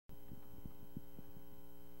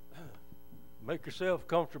Make yourself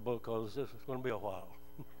comfortable because this is going to be a while.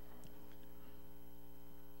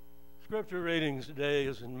 Scripture readings today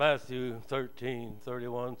is in Matthew 13,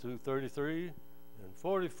 31 through 33 and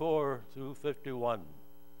 44 through 51.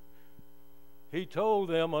 He told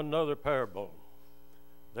them another parable.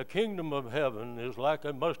 The kingdom of heaven is like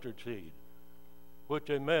a mustard seed, which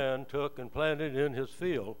a man took and planted in his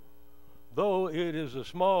field. Though it is the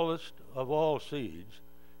smallest of all seeds,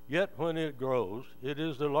 yet when it grows, it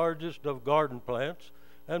is the largest of garden plants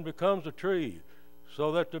and becomes a tree,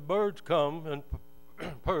 so that the birds come and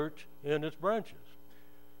perch in its branches.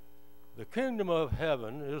 The kingdom of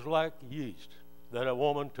heaven is like yeast that a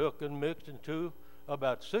woman took and mixed into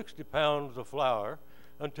about 60 pounds of flour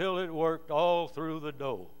until it worked all through the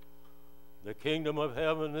dough. The kingdom of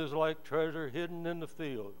heaven is like treasure hidden in the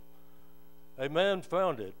field. A man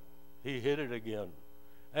found it, he hid it again.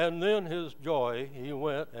 And then his joy, he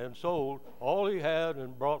went and sold all he had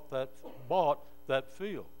and bought that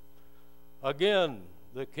field. Again,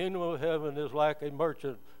 the kingdom of heaven is like a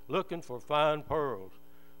merchant looking for fine pearls.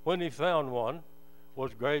 When he found one,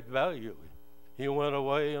 was great value. He went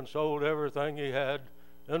away and sold everything he had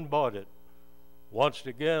and bought it. Once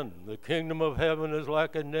again, the kingdom of heaven is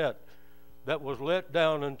like a net that was let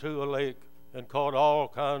down into a lake and caught all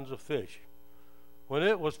kinds of fish. When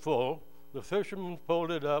it was full, the fishermen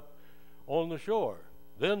pulled it up on the shore.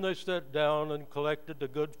 Then they sat down and collected the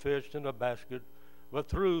good fish in a basket, but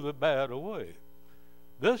threw the bad away.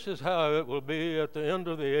 This is how it will be at the end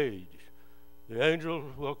of the age. The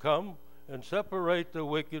angels will come and separate the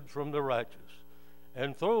wicked from the righteous,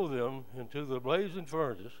 and throw them into the blazing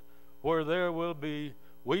furnace, where there will be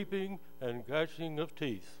weeping and gnashing of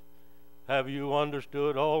teeth. Have you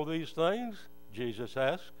understood all these things? Jesus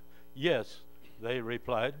asked. Yes, they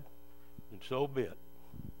replied, and so be it.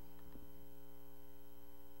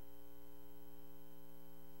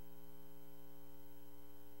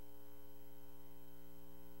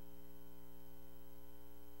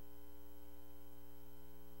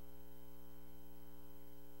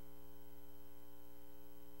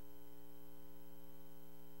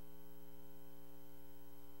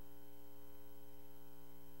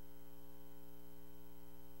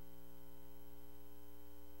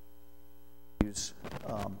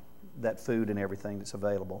 That food and everything that's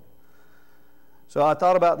available. So I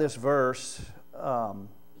thought about this verse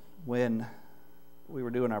when we were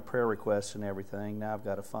doing our prayer requests and everything. Now I've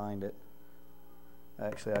got to find it.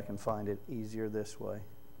 Actually, I can find it easier this way.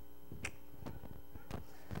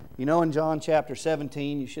 You know, in John chapter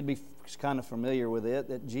 17, you should be kind of familiar with it,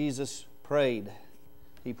 that Jesus prayed.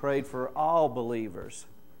 He prayed for all believers.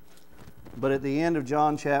 But at the end of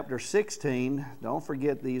John chapter 16, don't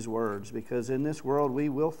forget these words, because in this world we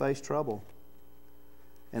will face trouble.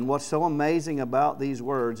 And what's so amazing about these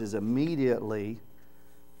words is immediately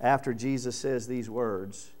after Jesus says these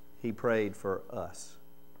words, He prayed for us.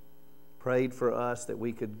 Prayed for us that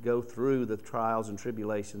we could go through the trials and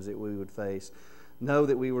tribulations that we would face. Know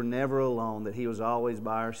that we were never alone, that He was always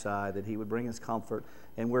by our side, that He would bring us comfort.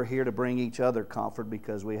 And we're here to bring each other comfort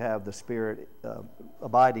because we have the Spirit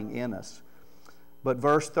abiding in us. But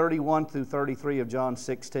verse 31 through 33 of John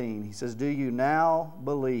 16, He says, "Do you now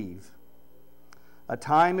believe? A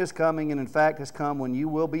time is coming, and in fact has come, when you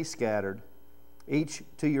will be scattered, each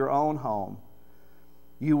to your own home.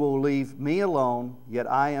 You will leave me alone,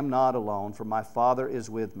 yet I am not alone, for my Father is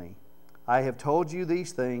with me. I have told you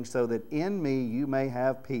these things so that in me you may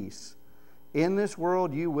have peace. In this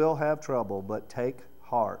world you will have trouble, but take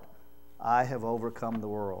heart. I have overcome the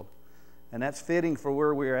world." And that's fitting for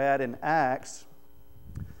where we're at in Acts,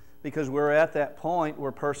 because we're at that point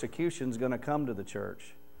where persecution is going to come to the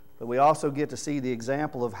church. But we also get to see the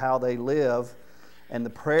example of how they live and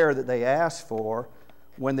the prayer that they ask for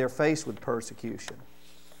when they're faced with persecution.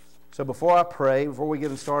 So before I pray, before we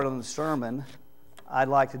get started on the sermon, I'd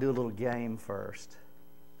like to do a little game first.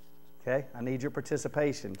 Okay? I need your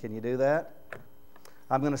participation. Can you do that?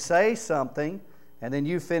 I'm going to say something, and then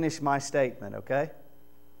you finish my statement, okay?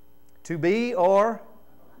 To be or?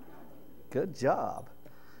 Good job.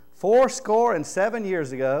 fourscore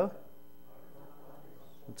years ago.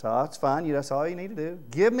 That's fine. That's all you need to do.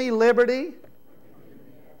 Give me liberty.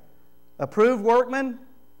 Approved workman.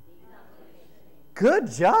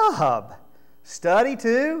 Good job. Study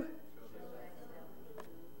to?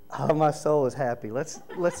 Oh, my soul is happy. Let's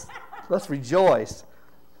rejoice.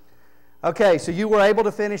 Okay, so you were able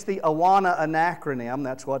to finish the AWANA acronym.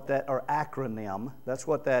 That's what that, or acronym. That's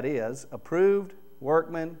what that is. Approved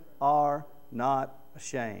workmen are not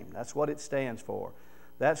ashamed. That's what it stands for.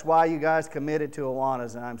 That's why you guys committed to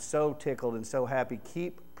AWANAs, and I'm so tickled and so happy.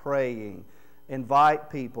 Keep praying.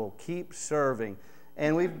 Invite people. Keep serving.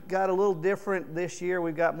 And we've got a little different this year.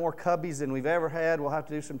 We've got more cubbies than we've ever had. We'll have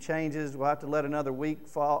to do some changes. We'll have to let another week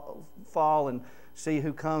fall and see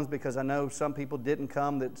who comes, because I know some people didn't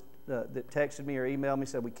come that texted me or emailed me,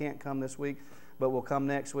 said we can't come this week, but we'll come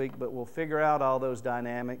next week. But we'll figure out all those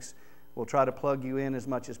dynamics. We'll try to plug you in as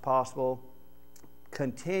much as possible.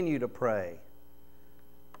 Continue to pray.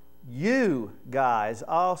 You guys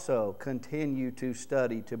also continue to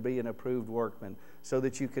study to be an approved workman so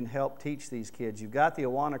that you can help teach these kids. You've got the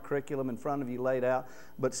Awana curriculum in front of you laid out,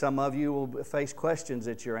 but some of you will face questions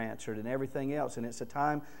that you're answered and everything else. And it's a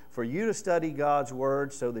time for you to study God's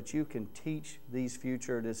Word so that you can teach these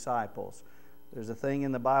future disciples. There's a thing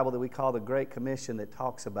in the Bible that we call the Great Commission that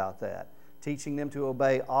talks about that, teaching them to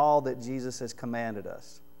obey all that Jesus has commanded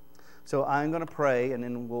us. So I'm going to pray and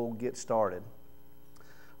then we'll get started.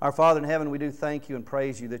 Our Father in heaven, we do thank you and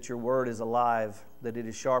praise you that your word is alive, that it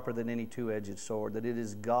is sharper than any two-edged sword, that it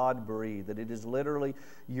is God-breathed, that it is literally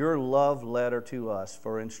your love letter to us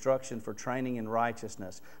for instruction, for training in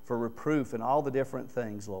righteousness, for reproof, and all the different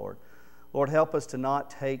things, Lord. Lord, help us to not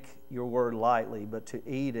take your word lightly, but to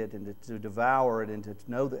eat it and to devour it and to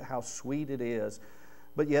know that how sweet it is.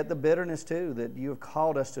 But yet the bitterness too, that you have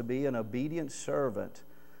called us to be an obedient servant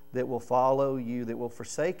that will follow you, that will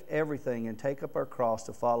forsake everything and take up our cross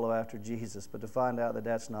to follow after Jesus, but to find out that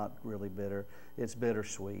that's not really bitter, it's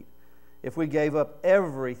bittersweet. If we gave up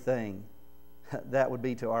everything, that would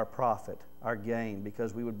be to our profit, our gain,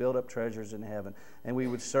 because we would build up treasures in heaven, and we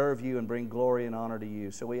would serve you and bring glory and honor to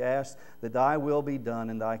you. So we ask that thy will be done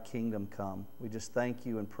and thy kingdom come. We just thank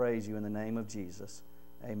you and praise you in the name of Jesus.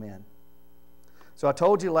 Amen. So I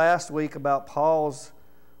told you last week about Paul's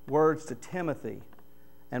words to Timothy.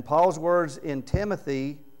 And Paul's words in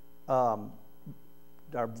Timothy, our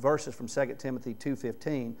verses from 2 Timothy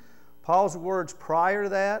 2:15, Paul's words prior to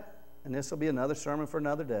that, and this will be another sermon for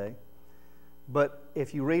another day, but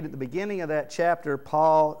if you read at the beginning of that chapter,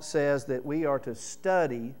 Paul says that we are to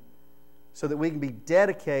study so that we can be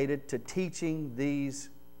dedicated to teaching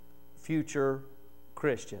these future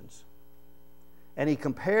Christians. And he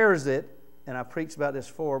compares it, and I've preached about this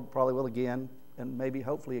before, probably will again, and maybe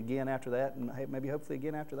hopefully again after that, and maybe hopefully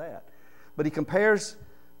again after that. But he compares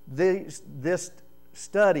this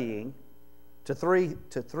studying to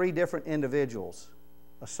three different individuals.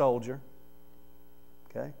 A soldier,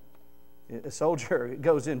 okay? A soldier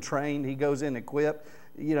goes in trained, he goes in equipped,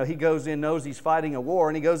 he goes in, knows he's fighting a war,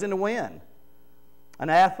 and he goes in to win. An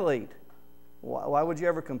athlete, why would you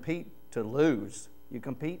ever compete to lose? You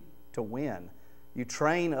compete to win. You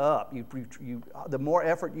train up. The more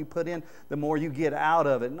effort you put in, the more you get out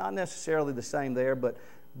of it. Not necessarily the same there, but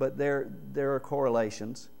there are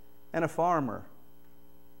correlations. And a farmer.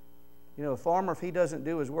 A farmer, if he doesn't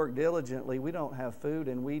do his work diligently, we don't have food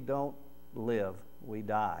and we don't live. We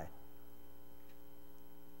die.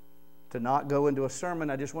 To not go into a sermon,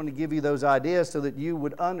 I just want to give you those ideas so that you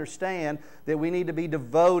would understand that we need to be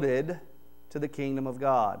devoted to the kingdom of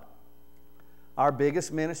God. Our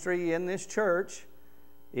biggest ministry in this church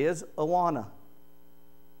is Awana.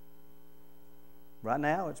 Right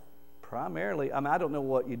now, it's primarily, I don't know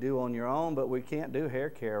what you do on your own, but we can't do hair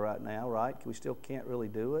care right now, right? We still can't really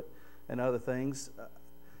do it and other things.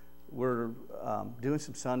 We're doing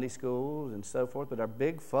some Sunday schools and so forth, but our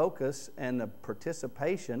big focus and the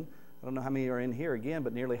participation, I don't know how many are in here again,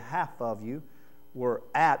 but nearly half of you were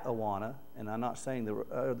at Awana, and I'm not saying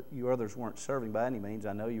that you others weren't serving by any means.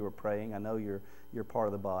 I know you were praying. I know you're part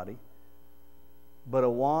of the body. But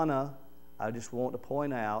Awana, I just want to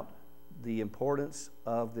point out the importance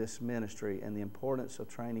of this ministry and the importance of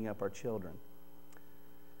training up our children.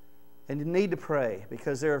 And you need to pray,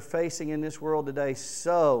 because they're facing in this world today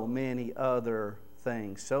so many other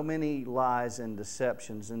things, so many lies and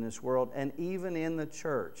deceptions in this world, and even in the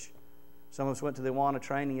church. Some of us went to the Awana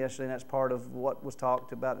training yesterday, and that's part of what was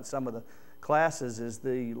talked about in some of the classes, is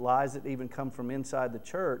the lies that even come from inside the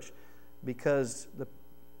church, because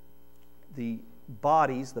the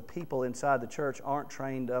bodies, the people inside the church, aren't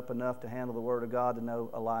trained up enough to handle the Word of God to know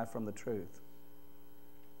a lie from the truth.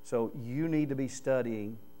 So you need to be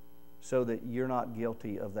studying so that you're not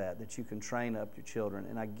guilty of that you can train up your children.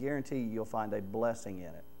 And I guarantee you'll find a blessing in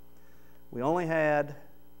it. We only had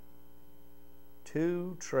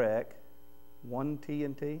 2 Trek, 1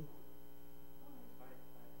 TNT?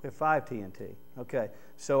 We have 5 TNT. Okay.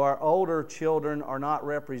 So our older children are not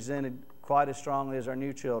represented quite as strongly as our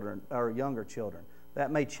new children, our younger children. That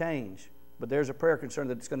may change, but there's a prayer concern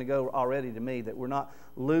that's going to go already to me, that we're not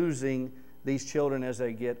losing these children as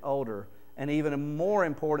they get older. And even a more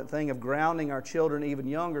important thing of grounding our children even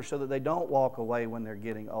younger so that they don't walk away when they're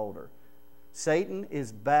getting older. Satan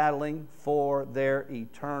is battling for their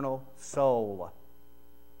eternal soul.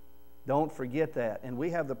 Don't forget that. And we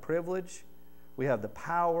have the privilege, we have the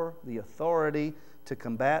power, the authority to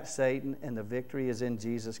combat Satan, and the victory is in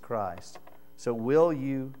Jesus Christ. So will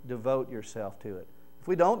you devote yourself to it? If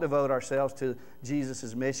we don't devote ourselves to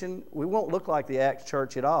Jesus' mission, we won't look like the Acts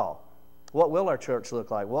church at all. What will our church look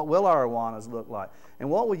like? What will our Awanas look like? And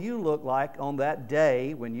what will you look like on that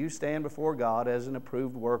day when you stand before God as an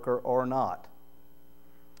approved worker or not?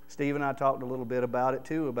 Steve and I talked a little bit about it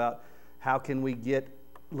too, about how can we get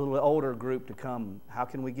a little older group to come? How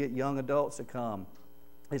can we get young adults to come?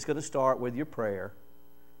 It's going to start with your prayer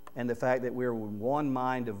and the fact that we're with one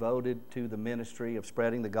mind devoted to the ministry of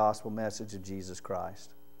spreading the gospel message of Jesus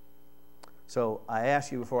Christ. So I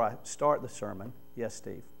ask you before I start the sermon, yes,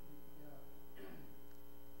 Steve?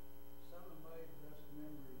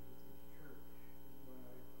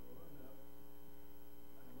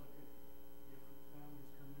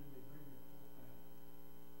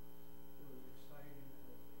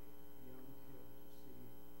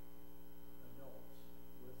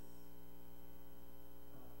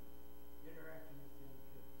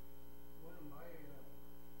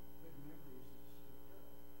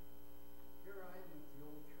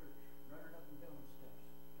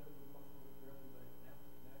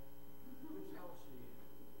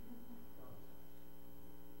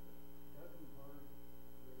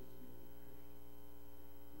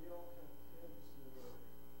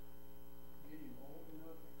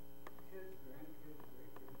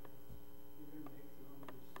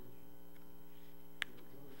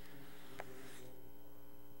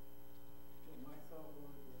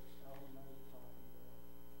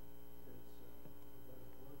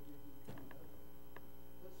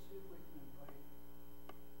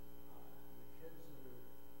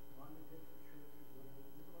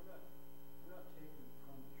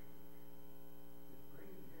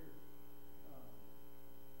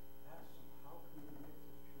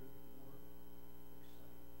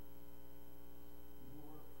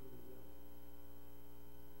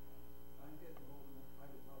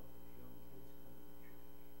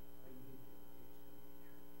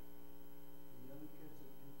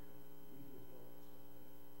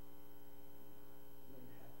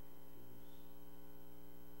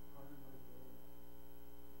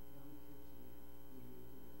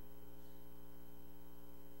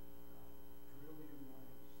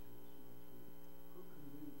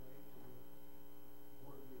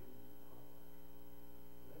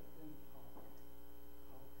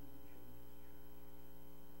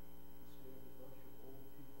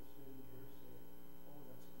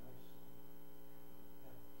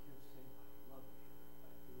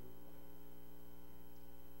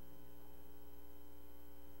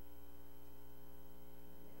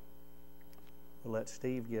 Let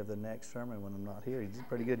Steve give the next sermon when I'm not here. He did a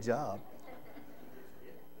pretty good job.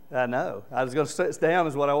 I know. I was going to sit down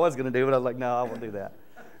is what I was going to do, but I was like, no, I won't do that.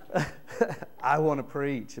 I want to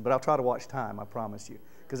preach, but I'll try to watch time, I promise you.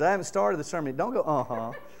 Because I haven't started the sermon. Don't go,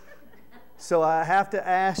 uh-huh. So I have to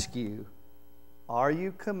ask you, are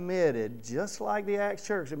you committed, just like the Acts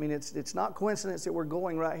church? I mean, it's not coincidence that we're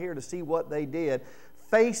going right here to see what they did,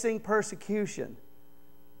 facing persecution.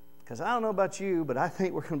 Because I don't know about you, but I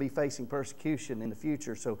think we're going to be facing persecution in the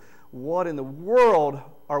future. So what in the world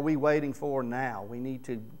are we waiting for now? We need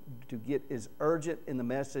to get as urgent in the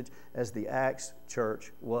message as the Acts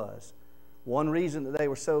church was. One reason that they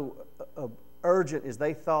were so urgent is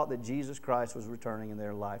they thought that Jesus Christ was returning in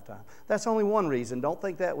their lifetime. That's only one reason. Don't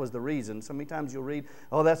think that was the reason. So many times you'll read,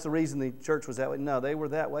 oh, that's the reason the church was that way. No, they were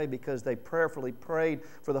that way because they prayerfully prayed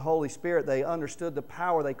for the Holy Spirit. They understood the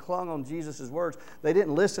power. They clung on Jesus' words. They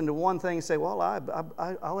didn't listen to one thing and say, well,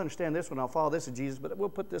 I'll understand this one. I'll follow this of Jesus, but we'll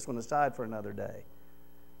put this one aside for another day.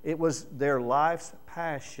 It was their life's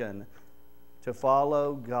passion to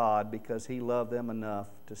follow God because He loved them enough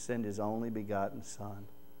to send His only begotten Son.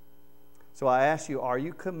 So I ask you, are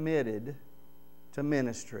you committed to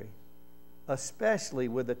ministry, especially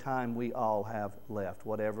with the time we all have left,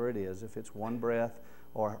 whatever it is, if it's one breath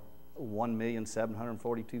or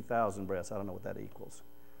 1,742,000 breaths, I don't know what that equals.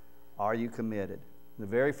 Are you committed? The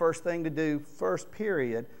very first thing to do, first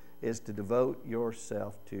period, is to devote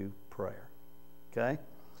yourself to prayer. Okay?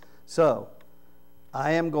 So,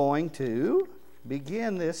 I am going to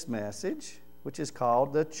begin this message, which is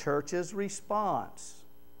called the church's response,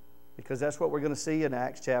 because that's what we're going to see in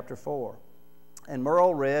Acts chapter 4. And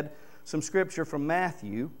Merle read some scripture from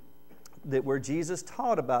Matthew where Jesus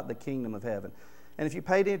taught about the kingdom of heaven. And if you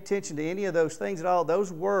paid attention to any of those things at all,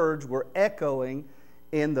 those words were echoing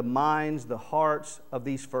in the minds, the hearts of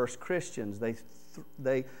these first Christians.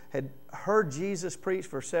 They had heard Jesus preach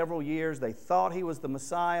for several years. They thought He was the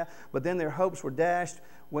Messiah, but then their hopes were dashed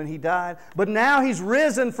when he died. But now he's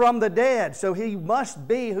risen from the dead, so he must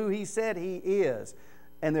be who he said he is.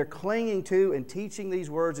 And they're clinging to and teaching these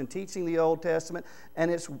words and teaching the Old Testament, and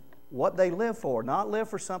it's what they live for, not live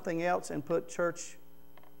for something else and put church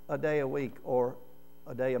a day a week or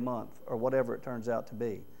a day a month or whatever it turns out to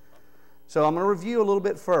be. So I'm going to review a little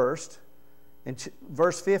bit first. In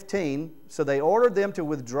verse 15, so they ordered them to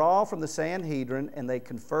withdraw from the Sanhedrin, and they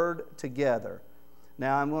conferred together.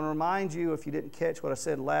 Now I'm going to remind you, if you didn't catch what I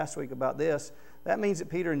said last week about this, that means that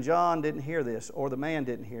Peter and John didn't hear this, or the man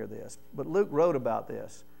didn't hear this. But Luke wrote about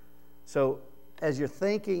this. So as you're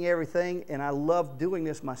thinking everything, and I love doing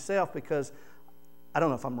this myself because I don't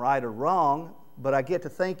know if I'm right or wrong, but I get to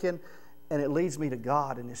thinking, and it leads me to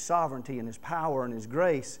God and His sovereignty and His power and His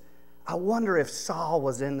grace. I wonder if Saul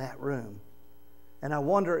was in that room. And I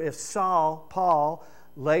wonder if Paul,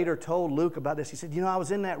 later told Luke about this. He said, I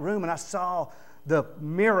was in that room and I saw the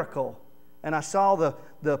miracle. And I saw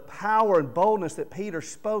the power and boldness that Peter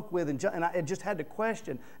spoke with. And I just had to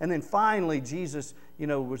question. And then finally, Jesus,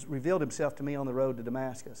 revealed Himself to me on the road to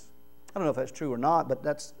Damascus. I don't know if that's true or not, but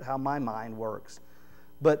that's how my mind works.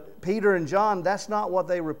 But Peter and John, that's not what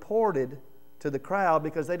they reported to the crowd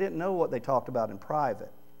because they didn't know what they talked about in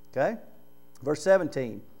private. Okay? Verse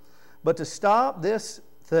 17. But to stop this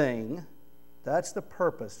thing, that's the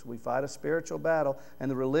purpose. We fight a spiritual battle, and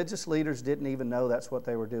the religious leaders didn't even know that's what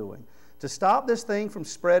they were doing. To stop this thing from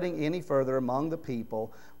spreading any further among the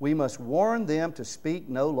people, we must warn them to speak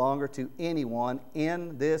no longer to anyone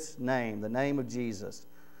in this name, the name of Jesus.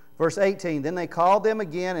 Verse 18, then they called them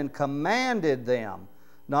again and commanded them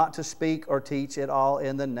not to speak or teach at all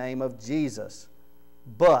in the name of Jesus.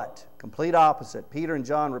 But, complete opposite, Peter and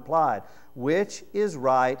John replied, which is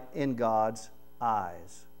right in God's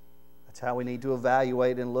eyes? That's how we need to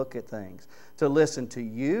evaluate and look at things. To listen to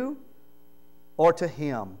you or to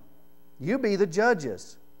Him. You be the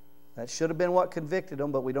judges. That should have been what convicted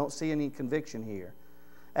them, but we don't see any conviction here.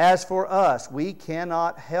 As for us, we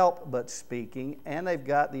cannot help but speaking, and they've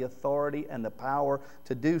got the authority and the power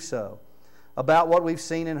to do so, about what we've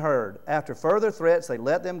seen and heard. After further threats, they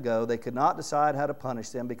let them go. They could not decide how to punish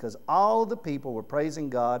them because all the people were praising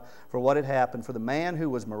God for what had happened, for the man who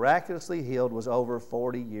was miraculously healed was over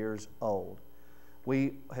 40 years old.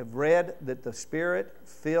 We have read that the Spirit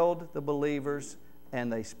filled the believers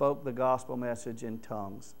and they spoke the gospel message in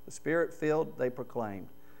tongues. The Spirit filled, they proclaimed.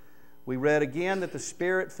 We read again that the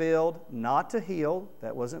Spirit filled, not to heal.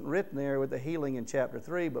 That wasn't written there with the healing in chapter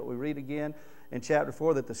 3, but we read again in chapter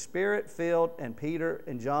 4 that the Spirit filled, and Peter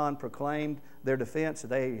and John proclaimed their defense that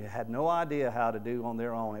they had no idea how to do on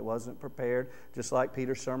their own. It wasn't prepared, just like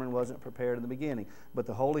Peter's sermon wasn't prepared in the beginning. But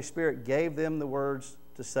the Holy Spirit gave them the words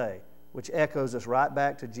to say, which echoes us right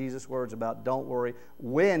back to Jesus' words about don't worry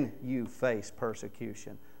when you face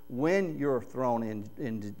persecution, when you're thrown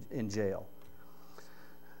in jail.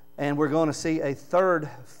 And we're going to see a third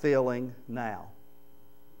filling now.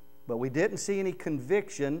 But we didn't see any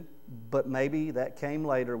conviction, but maybe that came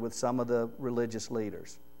later with some of the religious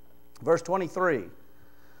leaders. Verse 23.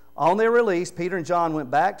 On their release, Peter and John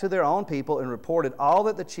went back to their own people and reported all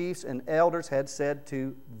that the chiefs and elders had said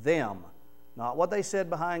to them. Not what they said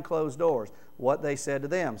behind closed doors, what they said to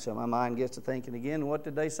them. So my mind gets to thinking again, what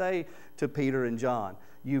did they say to Peter and John?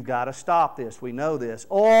 You've got to stop this. We know this.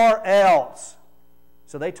 Or else.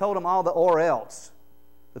 So they told them all the or else.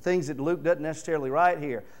 The things that Luke doesn't necessarily write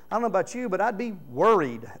here. I don't know about you, but I'd be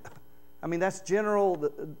worried. I mean, that's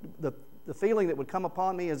general, the feeling that would come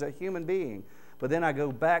upon me as a human being. But then I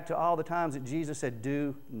go back to all the times that Jesus said,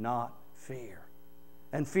 do not fear.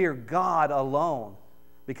 And fear God alone.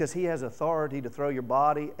 Because He has authority to throw your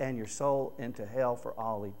body and your soul into hell for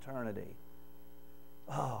all eternity.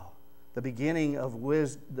 Oh, the beginning of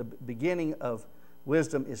wisdom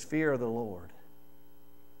is fear of the Lord.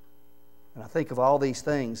 And I think of all these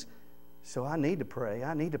things, so I need to pray.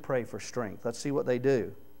 I need to pray for strength. Let's see what they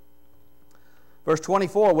do. Verse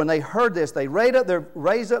 24, when they heard this, they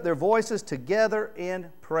raised up their voices together in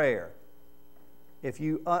prayer. If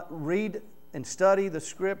you read and study the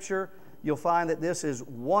Scripture, you'll find that this is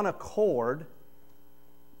one accord,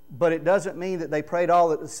 but it doesn't mean that they prayed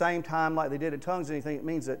all at the same time like they did in tongues or anything. It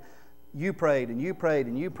means that you prayed and you prayed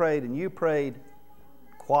and you prayed and you prayed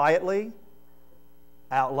quietly,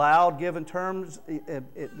 out loud, given terms at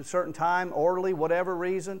a certain time, orderly, whatever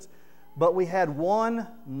reasons. But we had one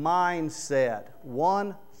mindset,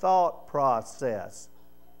 one thought process.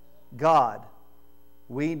 God,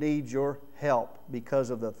 we need your help because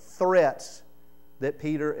of the threats that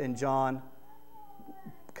Peter and John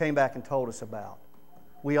came back and told us about.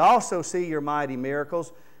 We also see your mighty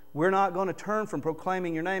miracles. We're not going to turn from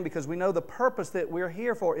proclaiming your name because we know the purpose that we're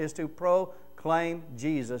here for is to proclaim claim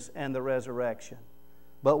Jesus and the resurrection.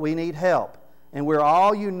 But we need help. And we're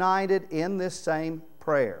all united in this same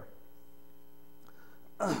prayer.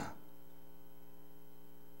 I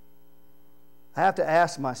have to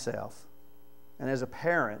ask myself, and as a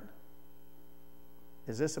parent,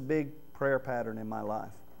 is this a big prayer pattern in my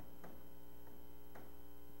life?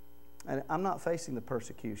 And I'm not facing the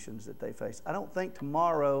persecutions that they face. I don't think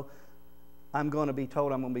tomorrow I'm going to be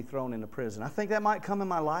told I'm going to be thrown into prison. I think that might come in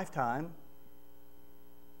my lifetime.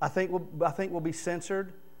 I think we'll be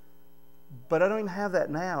censored. But I don't even have that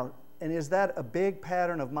now. And is that a big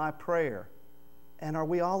pattern of my prayer? And are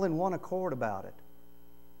we all in one accord about it?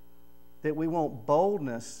 That we want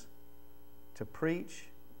boldness to preach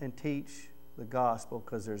and teach the gospel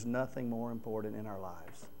because there's nothing more important in our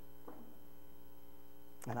lives.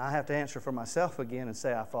 And I have to answer for myself again and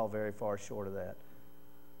say I fall very far short of that.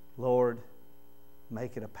 Lord,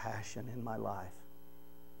 make it a passion in my life.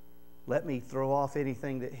 Let me throw off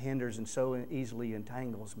anything that hinders and so easily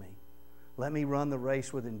entangles me. Let me run the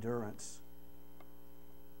race with endurance.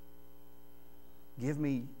 Give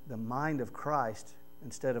me the mind of Christ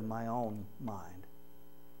instead of my own mind.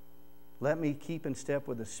 Let me keep in step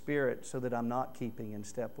with the Spirit so that I'm not keeping in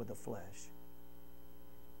step with the flesh.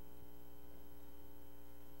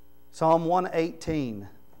 Psalm 118.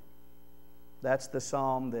 That's the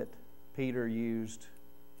psalm that Peter used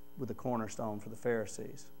with the cornerstone for the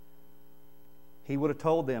Pharisees. He would have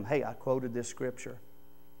told them, hey, I quoted this scripture.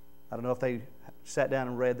 I don't know if they sat down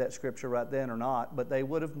and read that scripture right then or not, but they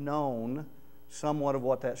would have known somewhat of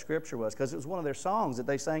what that scripture was because it was one of their songs that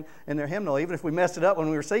they sang in their hymnal. Even if we messed it up when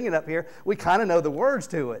we were singing up here, we kind of know the words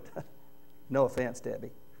to it. No offense,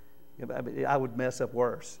 Debbie. I would mess up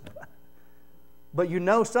worse. But you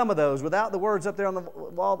know some of those. Without the words up there on the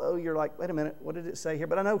wall, oh, you're like, wait a minute, what did it say here?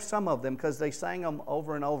 But I know some of them because they sang them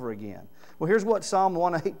over and over again. Well, here's what Psalm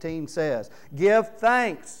 118 says. Give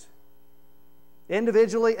thanks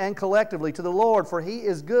individually and collectively to the Lord, for He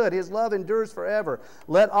is good. His love endures forever.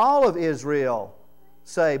 Let all of Israel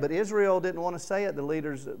say. But Israel didn't want to say it, the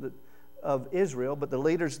leaders of Israel, but the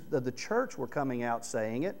leaders of the church were coming out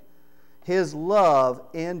saying it. His love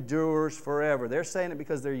endures forever. They're saying it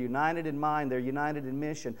because they're united in mind, they're united in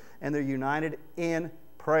mission, and they're united in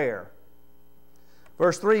prayer.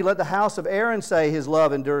 Verse 3, let the house of Aaron say His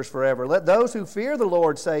love endures forever. Let those who fear the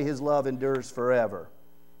Lord say His love endures forever.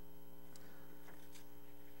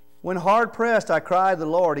 When hard pressed, I cried to the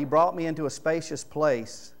Lord. He brought me into a spacious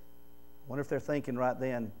place. I wonder if they're thinking right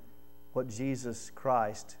then what Jesus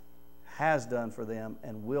Christ has done for them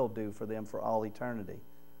and will do for them for all eternity.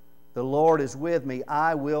 The Lord is with me.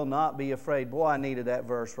 I will not be afraid. Boy, I needed that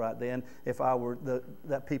verse right then. If I were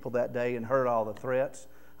that people that day and heard all the threats,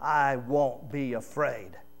 I won't be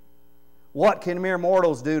afraid. What can mere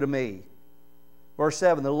mortals do to me? Verse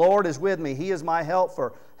 7, the Lord is with me. He is my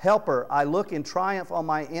helper. I look in triumph on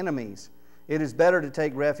my enemies. It is better to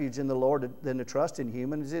take refuge in the Lord than to trust in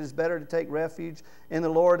humans. It is better to take refuge in the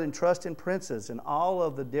Lord than trust in princes. And all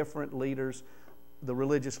of the different leaders, the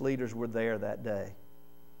religious leaders, were there that day.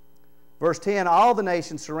 Verse 10, all the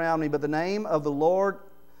nations surround me, but in the name of the Lord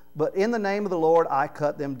I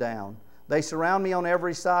cut them down. They surround me on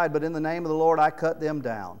every side, but in the name of the Lord I cut them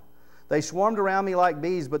down. They swarmed around me like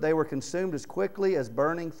bees, but they were consumed as quickly as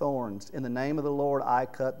burning thorns. In the name of the Lord I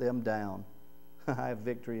cut them down. I have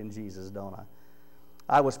victory in Jesus, don't I?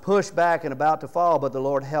 I was pushed back and about to fall, but the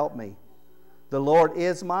Lord helped me. The Lord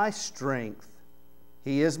is my strength.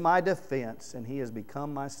 He is my defense, and He has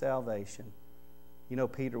become my salvation. You know,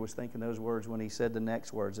 Peter was thinking those words when he said the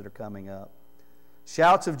next words that are coming up.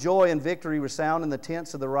 Shouts of joy and victory resound in the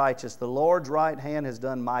tents of the righteous. The Lord's right hand has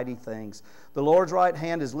done mighty things. The Lord's right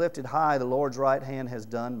hand is lifted high. The Lord's right hand has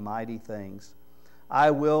done mighty things.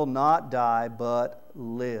 I will not die, but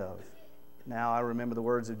live. Now I remember the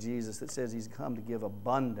words of Jesus that says He's come to give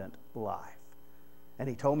abundant life. And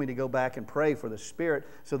He told me to go back and pray for the Spirit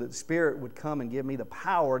so that the Spirit would come and give me the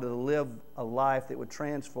power to live a life that would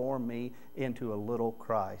transform me into a little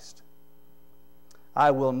Christ. I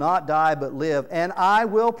will not die but live, and I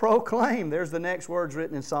will proclaim. There's the next words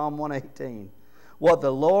written in Psalm 118. What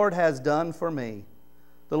the Lord has done for me.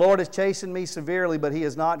 The Lord has chastened me severely, but He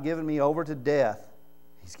has not given me over to death.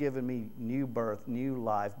 He's given me new birth, new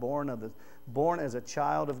life, born as a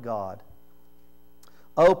child of God.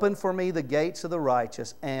 Open for me the gates of the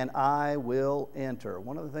righteous, and I will enter.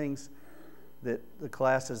 One of the things that the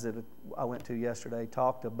classes that I went to yesterday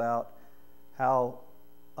talked about how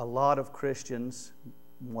a lot of Christians,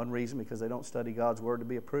 one reason because they don't study God's Word to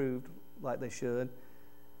be approved like they should,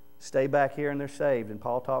 stay back here and they're saved. And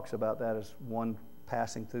Paul talks about that as one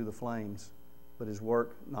passing through the flames, but his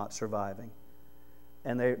work not surviving.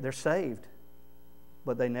 And they're saved.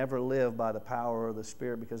 but they never live by the power of the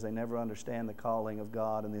Spirit because they never understand the calling of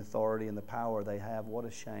God and the authority and the power they have. What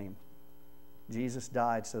a shame. Jesus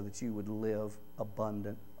died so that you would live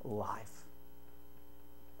abundant life.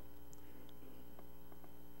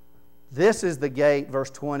 This is the gate, verse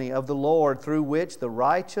 20, of the Lord through which the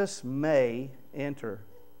righteous may enter.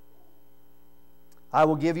 I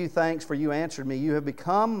will give you thanks, for you answered me. You have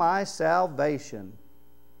become my salvation.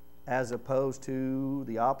 As opposed to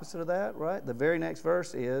the opposite of that, right? The very next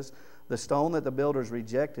verse is the stone that the builders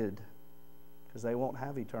rejected, because they won't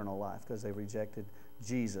have eternal life because they rejected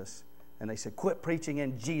Jesus. And they said, quit preaching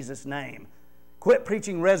in Jesus' name. Quit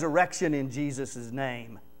preaching resurrection in Jesus'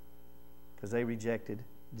 name, because they rejected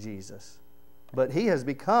Jesus. But He has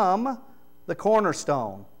become the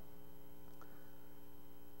cornerstone.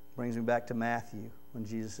 Brings me back to Matthew, when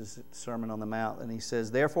Jesus' Sermon on the Mount, and He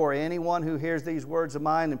says, therefore anyone who hears these words of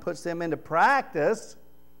mine and puts them into practice,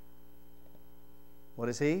 what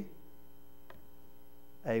is he?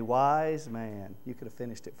 A wise man. You could have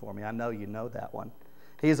finished it for me. I know you know that one.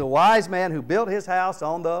 He is a wise man who built his house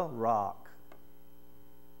on the rock.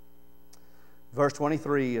 Verse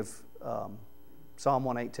 23 of Psalm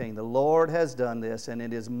 118, the Lord has done this, and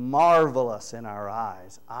it is marvelous in our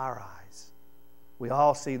eyes. Our eyes. We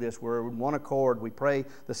all see this. We're in one accord. We pray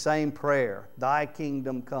the same prayer. Thy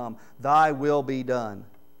kingdom come. Thy will be done.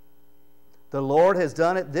 The Lord has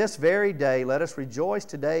done it this very day. Let us rejoice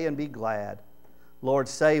today and be glad. Lord,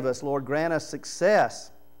 save us. Lord, grant us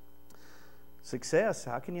success. Success?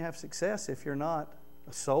 How can you have success if you're not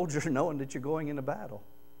a soldier knowing that you're going into battle?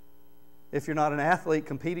 If you're not an athlete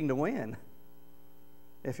competing to win?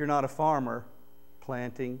 If you're not a farmer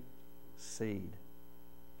planting seed?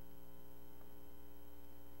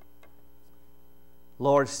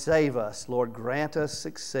 Lord, save us. Lord, grant us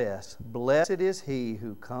success. Blessed is he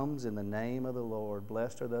who comes in the name of the Lord.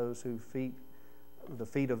 Blessed are those the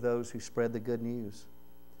feet of those who spread the good news.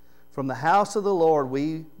 From the house of the Lord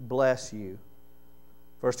we bless you.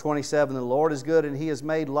 Verse 27, the Lord is good, and He has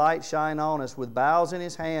made light shine on us. With boughs in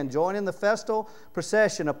His hand, join in the festal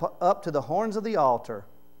procession up to the horns of the altar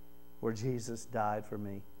where Jesus died for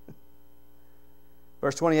me.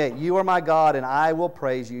 Verse 28, you are my God, and I will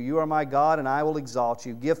praise you. You are my God, and I will exalt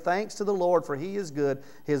you. Give thanks to the Lord, for He is good.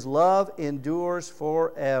 His love endures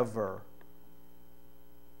forever.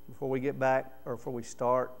 Before we get back, or before we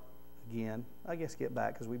start again, I guess get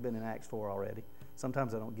back, because we've been in Acts 4 already.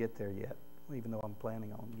 Sometimes I don't get there yet, even though I'm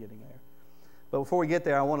planning on getting there. But before we get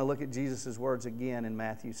there, I want to look at Jesus' words again in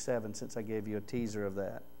Matthew 7, since I gave you a teaser of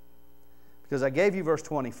that. Because I gave you verse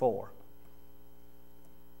 24.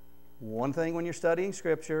 One thing when you're studying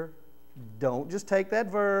Scripture, don't just take that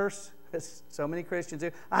verse, as so many Christians do.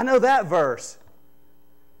 I know that verse.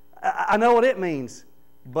 I know what it means.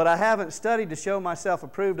 But I haven't studied to show myself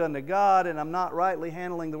approved unto God, and I'm not rightly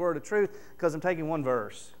handling the word of truth because I'm taking one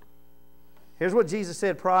verse. Here's what Jesus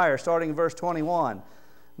said prior, starting in verse 21.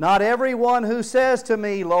 Not everyone who says to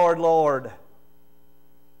me, Lord, Lord.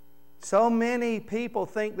 So many people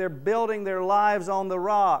think they're building their lives on the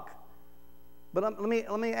rock. But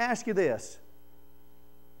let me ask you this.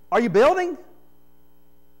 Are you building?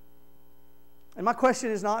 And my question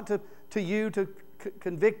is not to you to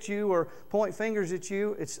convict you or point fingers at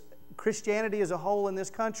you. It's Christianity as a whole in this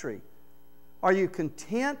country. Are you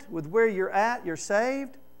content with where you're at? You're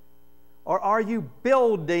saved? Or are you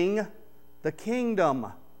building the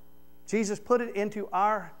kingdom? Jesus put it into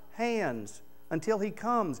our hands until He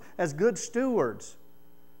comes as good stewards.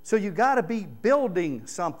 So you got to be building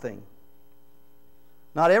something.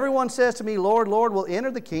 Not everyone says to me, Lord, Lord, will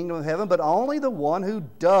enter the kingdom of heaven, but only the one who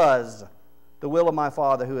does the will of my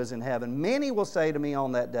Father who is in heaven. Many will say to me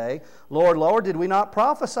on that day, Lord, Lord, did we not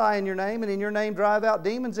prophesy in your name, and in your name drive out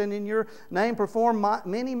demons, and in your name perform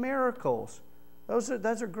many miracles? Those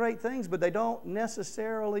are great things, but they don't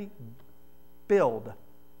necessarily build.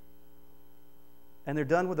 And they're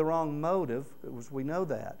done with the wrong motive. We know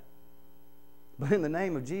that. But in the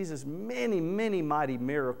name of Jesus, many, many mighty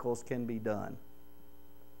miracles can be done.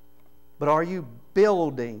 But are you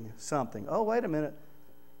building something? Oh, wait a minute.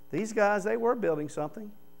 These guys, they were building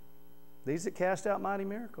something. These that cast out mighty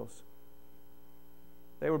miracles.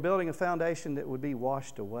 They were building a foundation that would be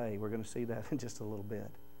washed away. We're going to see that in just a little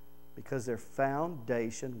bit. Because their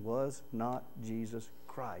foundation was not Jesus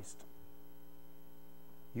Christ.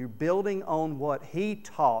 You're building on what He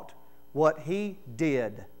taught, what He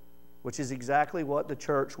did, which is exactly what the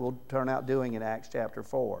church will turn out doing in Acts chapter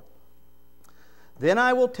 4. Then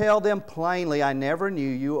I will tell them plainly, I never knew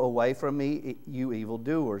you. Away from me, you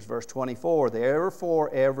evildoers. Verse 24,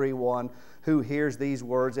 therefore everyone who hears these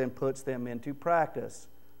words and puts them into practice.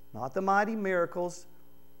 Not the mighty miracles,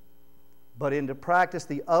 but into practice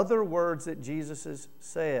the other words that Jesus has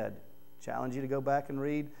said. Challenge you to go back and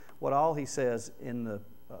read what all he says in the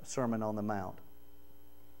Sermon on the Mount.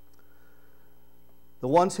 The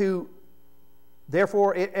ones who,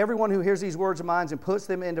 therefore, everyone who hears these words of mine and puts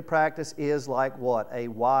them into practice is like what? A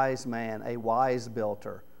wise man, a wise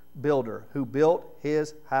builder who built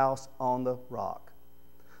his house on the rock.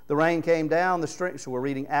 The rain came down, the streams, so we're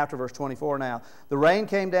reading after verse 24 now. The rain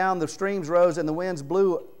came down, the streams rose, and the winds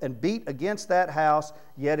blew and beat against that house,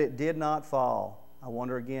 yet it did not fall. I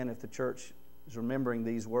wonder again if the church is remembering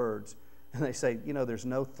these words. And they say, you know, there's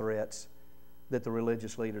no threats that the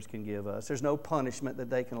religious leaders can give us. There's no punishment that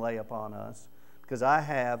they can lay upon us. Because I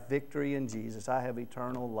have victory in Jesus. I have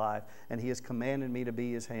eternal life. And He has commanded me to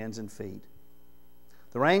be His hands and feet.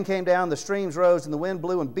 The rain came down, the streams rose, and the wind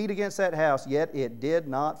blew and beat against that house, yet it did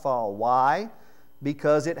not fall. Why?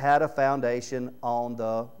 Because it had a foundation on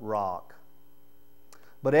the rock.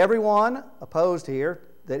 But everyone opposed here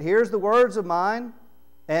that hears the words of mine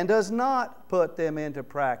and does not put them into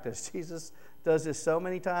practice. Jesus does this so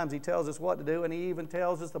many times. He tells us what to do, and He even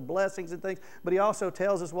tells us the blessings and things, but He also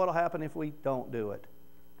tells us what will happen if we don't do it.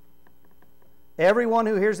 Everyone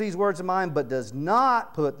who hears these words of mine but does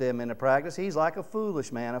not put them into practice, he's like a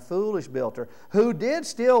foolish man, a foolish builder, who did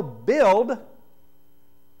still build.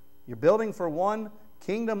 You're building for one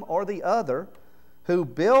kingdom or the other, who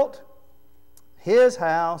built his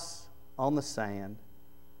house on the sand.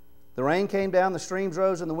 The rain came down, the streams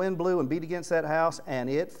rose, and the wind blew and beat against that house, and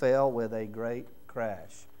it fell with a great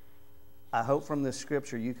crash. I hope from this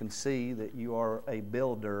scripture you can see that you are a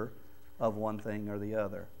builder of one thing or the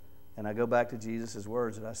other. And I go back to Jesus'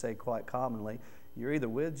 words that I say quite commonly. You're either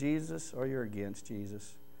with Jesus or you're against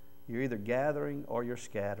Jesus. You're either gathering or you're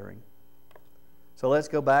scattering. So let's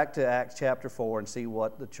go back to Acts chapter 4 and see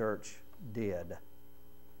what the church did.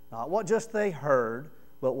 Not what just they heard,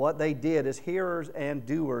 but what they did as hearers and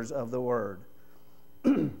doers of the word.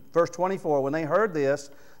 Verse 24, when they heard this,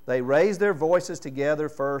 they raised their voices together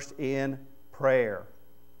first in prayer.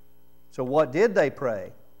 So what did they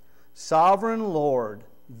pray? Sovereign Lord,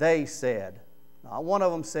 they said. Not one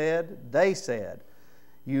of them said, they said.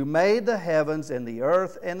 You made the heavens and the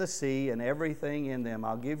earth and the sea and everything in them.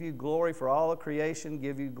 I'll give you glory for all of creation,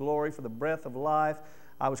 give you glory for the breath of life.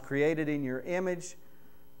 I was created in your image.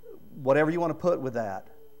 Whatever you want to put with that.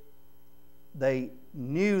 They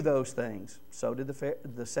knew those things. So did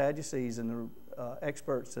the Sadducees and the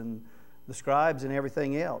experts and the scribes and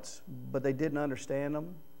everything else. But they didn't understand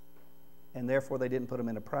them, and therefore they didn't put them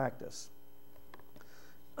into practice.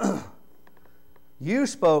 You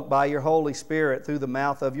spoke by your Holy Spirit through the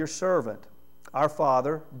mouth of your servant, our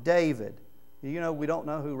father David. You know, we don't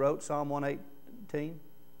know who wrote Psalm 118,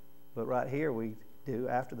 but right here we do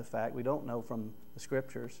after the fact. We don't know from the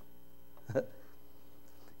Scriptures.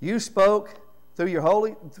 You spoke through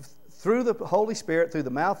the Holy Spirit through the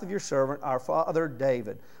mouth of your servant, our father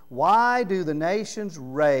David. Why do the nations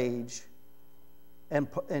rage and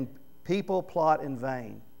people plot in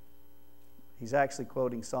vain? He's actually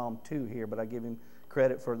quoting Psalm 2 here, but I give him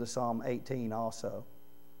credit for the Psalm 18 also.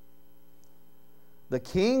 The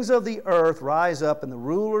kings of the earth rise up and the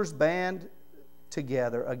rulers band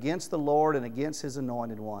together against the Lord and against His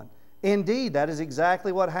anointed one. Indeed, that is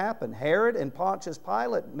exactly what happened. Herod and Pontius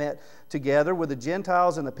Pilate met together with the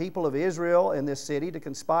Gentiles and the people of Israel in this city to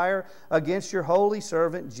conspire against your holy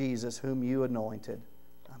servant Jesus, whom you anointed.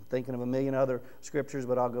 I'm thinking of a million other scriptures,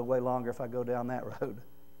 but I'll go way longer if I go down that road.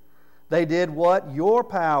 They did what your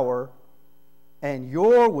power and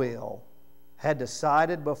your will had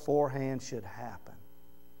decided beforehand should happen.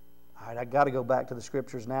 All right, I've got to go back to the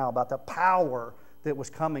scriptures now about the power that was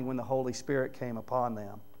coming when the Holy Spirit came upon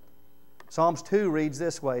them. Psalms 2 reads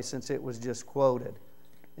this way, since it was just quoted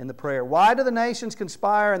in the prayer. Why do the nations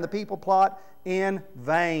conspire and the people plot in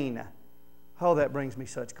vain? Oh, that brings me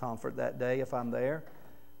such comfort that day if I'm there.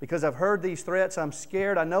 Because I've heard these threats, I'm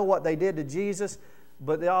scared. I know what they did to Jesus.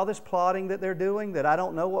 But all this plotting that they're doing, that I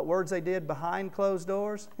don't know what words they did behind closed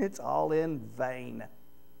doors, it's all in vain.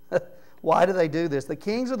 Why do they do this? The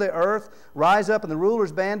kings of the earth rise up and the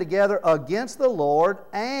rulers band together against the Lord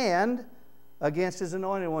and against His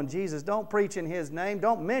anointed one, Jesus. Don't preach in His name.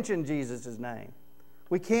 Don't mention Jesus' name.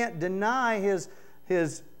 We can't deny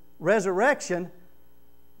His resurrection,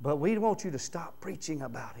 but we want you to stop preaching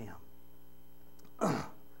about Him.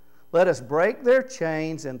 Let us break their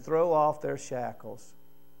chains and throw off their shackles.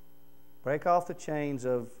 Break off the chains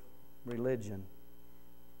of religion.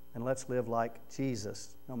 And let's live like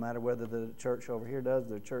Jesus. No matter whether the church over here does,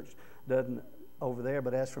 the church doesn't over there.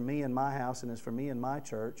 But as for me and my house, and as for me and my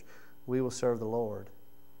church, we will serve the Lord.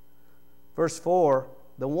 Verse 4,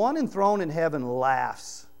 the one enthroned in heaven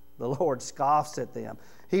laughs. The Lord scoffs at them.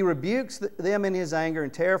 He rebukes them in His anger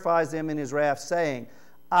and terrifies them in His wrath, saying,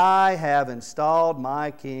 I have installed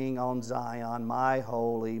my King on Zion, my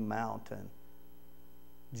holy mountain.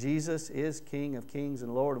 Jesus is King of kings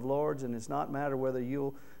and Lord of lords, and it's not a matter whether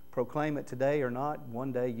you'll proclaim it today or not.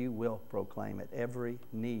 One day you will proclaim it. Every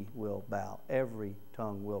knee will bow. Every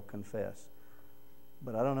tongue will confess.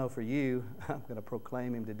 But I don't know for you, I'm going to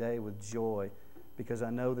proclaim Him today with joy, because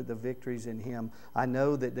I know that the victory's in Him. I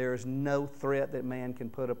know that there is no threat that man can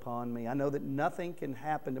put upon me. I know that nothing can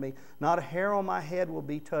happen to me. Not a hair on my head will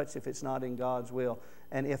be touched if it's not in God's will.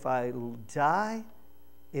 And if I die,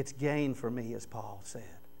 it's gain for me, as Paul said.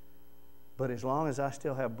 But as long as I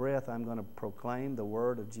still have breath, I'm going to proclaim the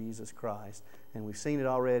word of Jesus Christ. And we've seen it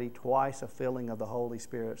already, twice a filling of the Holy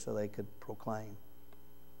Spirit so they could proclaim.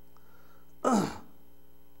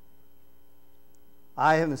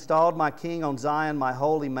 I have installed my King on Zion, my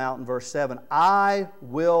holy mountain. Verse 7, I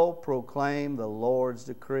will proclaim the Lord's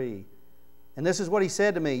decree. And this is what He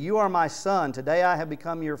said to me, You are my son. Today I have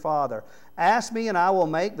become your father. Ask me, and I will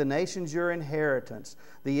make the nations your inheritance,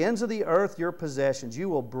 the ends of the earth your possessions. You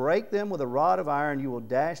will break them with a rod of iron. You will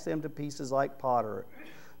dash them to pieces like pottery.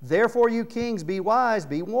 Therefore, you kings, be wise,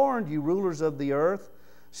 be warned, you rulers of the earth.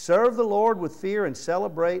 Serve the Lord with fear and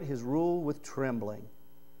celebrate His rule with trembling.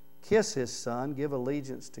 Kiss His Son, give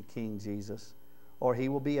allegiance to King Jesus, or He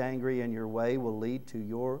will be angry and your way will lead to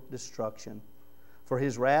your destruction. For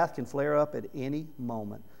His wrath can flare up at any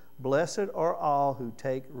moment. Blessed are all who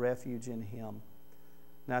take refuge in Him.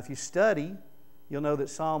 Now, if you study, you'll know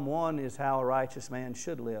that Psalm 1 is how a righteous man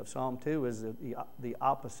should live. Psalm 2 is the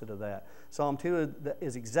opposite of that. Psalm 2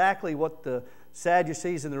 is exactly what the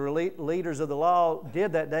Sadducees and the leaders of the law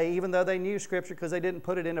did that day, even though they knew Scripture, because they didn't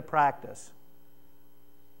put it into practice.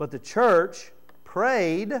 But the church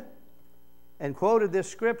prayed and quoted this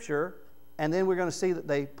Scripture, and then we're going to see that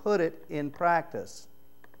they put it in practice.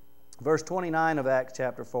 Verse 29 of Acts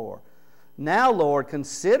chapter 4. Now, Lord,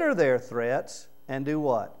 consider their threats and do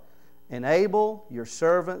what? Enable your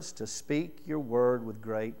servants to speak your word with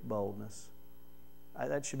great boldness.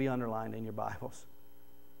 That should be underlined in your Bibles.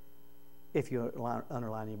 If you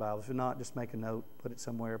underline your Bibles. If not, just make a note, put it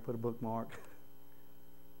somewhere, put a bookmark.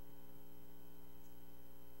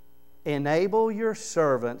 Enable your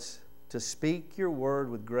servants to speak your word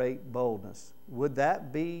with great boldness. Would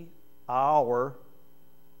that be our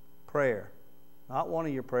prayer? Not one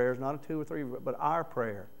of your prayers, not a 2 or 3, but our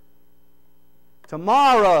prayer.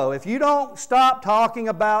 Tomorrow, if you don't stop talking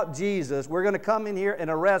about Jesus, we're going to come in here and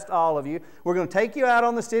arrest all of you. We're going to take you out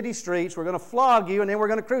on the city streets. We're going to flog you, and then we're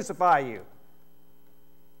going to crucify you.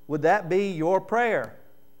 Would that be your prayer?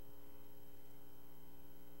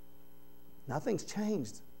 Nothing's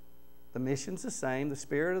changed. The mission's the same. The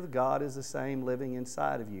Spirit of God is the same living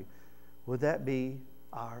inside of you. Would that be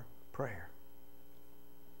our prayer?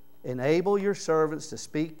 Enable your servants to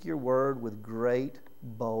speak your word with great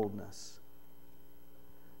boldness.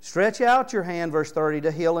 Stretch out your hand, verse 30,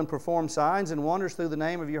 to heal and perform signs and wonders through the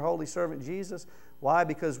name of your holy servant Jesus. Why?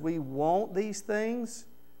 Because we want these things,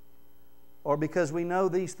 or because we know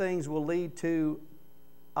these things will lead to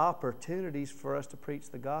opportunities for us to preach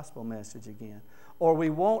the gospel message again. Or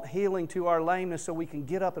we want healing to our lameness so we can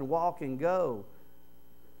get up and walk and go.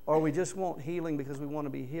 Or we just want healing because we want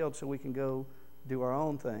to be healed so we can go do our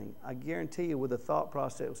own thing. I guarantee you, with the thought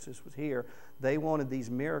process that was here, they wanted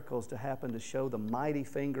these miracles to happen to show the mighty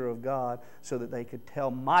finger of God so that they could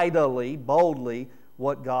tell mightily, boldly,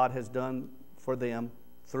 what God has done for them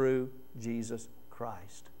through Jesus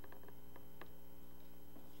Christ.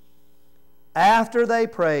 After they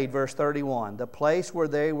prayed, verse 31, the place where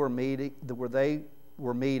they were meeting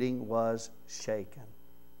was shaken.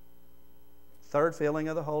 Third filling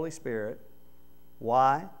of the Holy Spirit.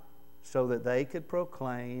 Why? So that they could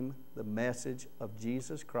proclaim the message of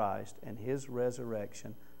Jesus Christ and His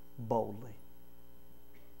resurrection boldly.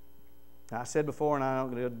 Now, I said before, and I'm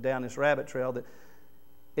not going to go down this rabbit trail, that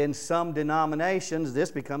in some denominations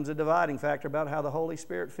this becomes a dividing factor about how the Holy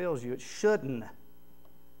Spirit fills you. It shouldn't.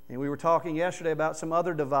 And we were talking yesterday about some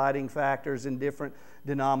other dividing factors in different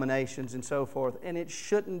denominations and so forth, and it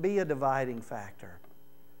shouldn't be a dividing factor.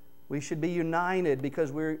 We should be united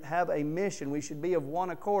because we have a mission. We should be of one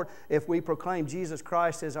accord if we proclaim Jesus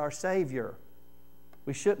Christ as our Savior.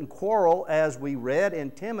 We shouldn't quarrel, as we read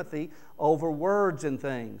in Timothy, over words and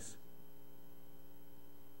things.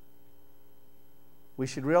 We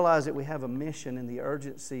should realize that we have a mission and the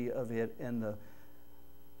urgency of it and the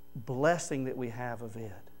blessing that we have of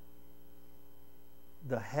it.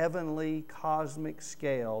 The heavenly, cosmic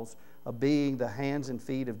scales of being the hands and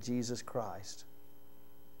feet of Jesus Christ.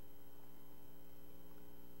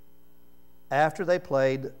 After they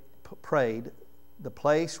prayed, prayed, the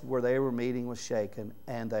place where they were meeting was shaken,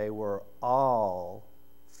 and they were all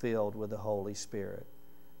filled with the Holy Spirit,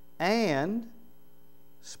 and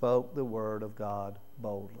spoke the word of God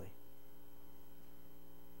boldly.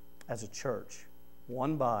 As a church,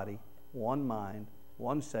 one body, one mind,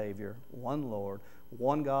 one Savior, one Lord,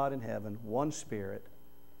 one God in heaven, one Spirit.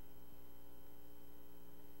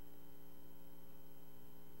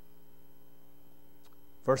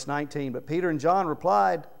 Verse 19, but Peter and John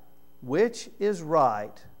replied, which is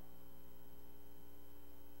right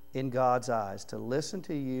in God's eyes, to listen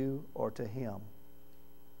to you or to him?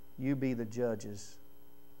 You be the judges.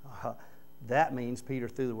 That means Peter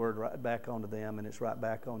threw the word right back onto them, and it's right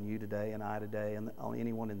back on you today and I today and on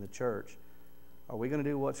anyone in the church. Are we going to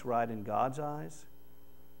do what's right in God's eyes,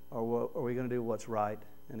 or are we going to do what's right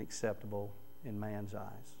and acceptable in man's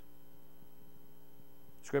eyes?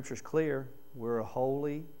 Scripture's clear. We're a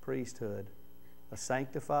holy priesthood, a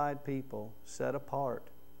sanctified people set apart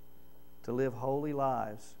to live holy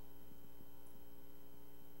lives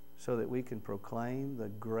so that we can proclaim the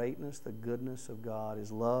greatness, the goodness of God,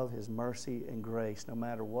 His love, His mercy, and grace, no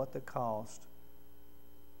matter what the cost.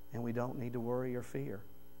 And we don't need to worry or fear,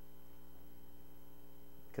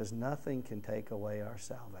 because nothing can take away our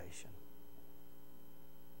salvation.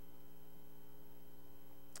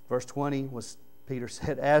 Verse 20 was, Peter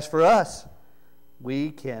said, as for us,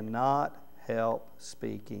 we cannot help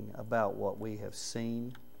speaking about what we have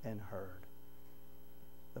seen and heard.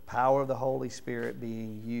 The power of the Holy Spirit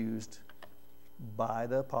being used by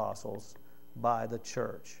the apostles, by the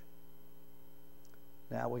church.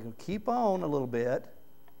 Now we can keep on a little bit.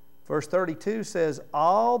 Verse 32 says,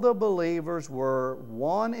 all the believers were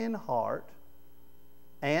one in heart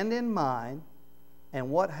and in mind.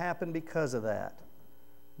 And what happened because of that?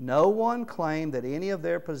 No one claimed that any of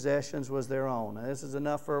their possessions was their own. Now, this is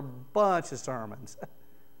enough for a bunch of sermons.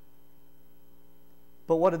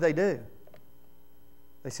 But what did they do?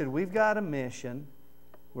 They said, we've got a mission.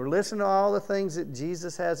 We're listening to all the things that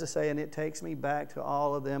Jesus has to say, and it takes me back to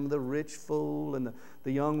all of them, the rich fool and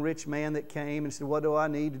the young rich man that came and said, what do I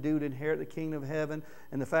need to do to inherit the kingdom of heaven?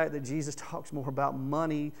 And the fact that Jesus talks more about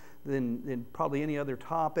money than probably any other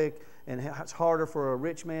topic, and how it's harder for a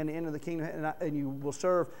rich man to enter the kingdom, and you will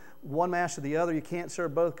serve one master or the other. You can't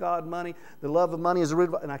serve both God and money. The love of money is the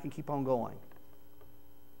root of, and I can keep on going.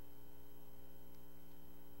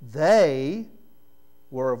 They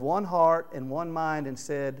were of one heart and one mind, and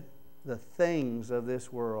said, the things of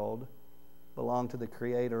this world belong to the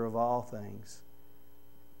Creator of all things,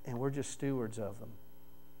 and we're just stewards of them.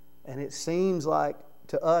 And it seems like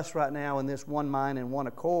to us right now, in this one mind and one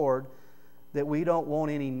accord, that we don't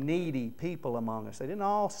want any needy people among us. They didn't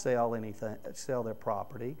all sell their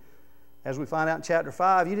property. As we find out in chapter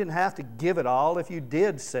 5, you didn't have to give it all if you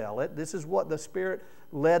did sell it. This is what the Spirit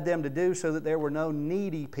led them to do, so that there were no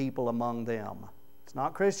needy people among them. It's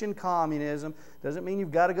not Christian communism. Doesn't mean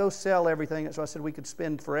you've got to go sell everything. That's why I said we could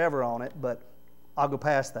spend forever on it, but I'll go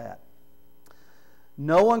past that.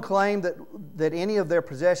 No one claimed that any of their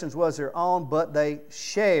possessions was their own, but they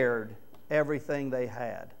shared everything they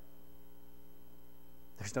had.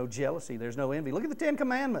 There's no jealousy. There's no envy. Look at the 10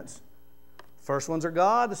 Commandments. First ones are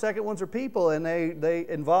God. The second ones are people, and they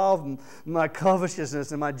involve my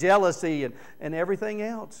covetousness and my jealousy and everything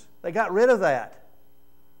else. They got rid of that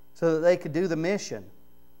so that they could do the mission.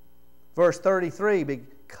 Verse 33,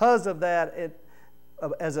 because of that,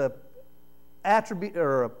 as a attribute,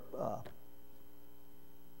 or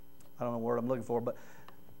I don't know the word I'm looking for, but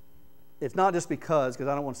it's not just because I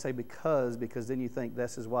don't want to say because then you think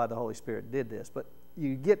this is why the Holy Spirit did this. But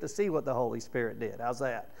you get to see what the Holy Spirit did. How's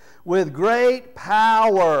that? With great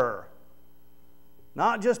power.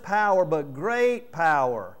 Not just power, but great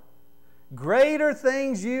power. Greater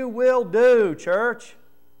things you will do, church.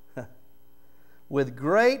 With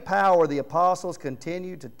great power, the apostles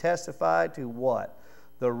continued to testify to what?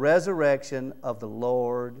 The resurrection of the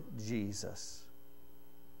Lord Jesus.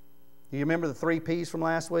 Do you remember the 3 P's from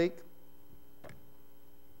last week?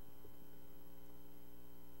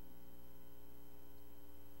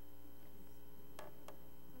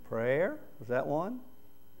 Prayer, was that one?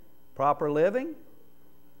 Proper living?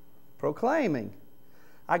 Proclaiming.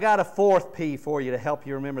 I got a 4th P for you to help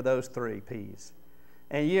you remember those 3 P's.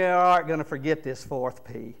 And you aren't going to forget this 4th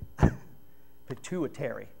P.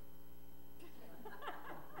 Pituitary.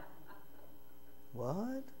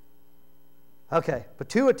 What? Okay,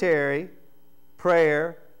 pituitary,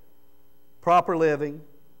 prayer, proper living,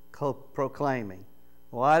 proclaiming.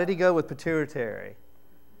 Why did he go with pituitary?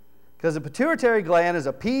 Because the pituitary gland is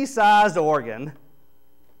a pea-sized organ,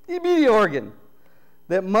 a beauty organ,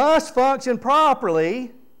 that must function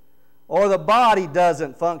properly, or the body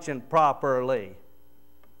doesn't function properly?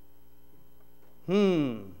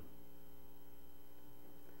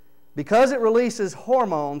 Because it releases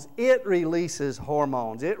hormones, it releases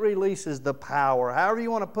the power, however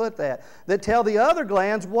you want to put that tell the other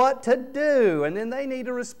glands what to do, and then they need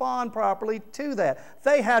to respond properly to that.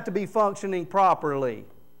 They have to be functioning properly.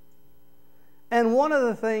 And one of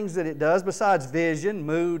the things that it does, besides vision,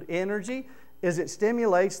 mood, energy, is it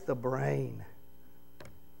stimulates the brain.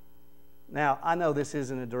 Now, I know this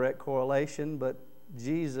isn't a direct correlation, but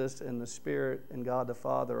Jesus and the Spirit and God the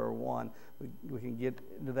Father are one. We can get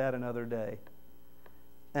into that another day.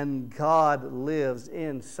 And God lives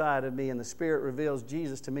inside of me, and the Spirit reveals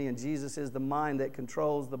Jesus to me, and Jesus is the mind that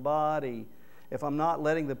controls the body. If I'm not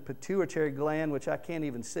letting the pituitary gland, which I can't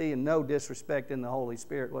even see, and no disrespect in the Holy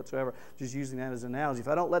Spirit whatsoever, just using that as an analogy, if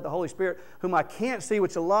I don't let the Holy Spirit, whom I can't see,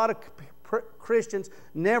 which a lot of Christians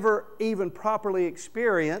never even properly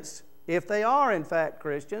experience, if they are in fact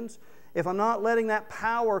Christians, if I'm not letting that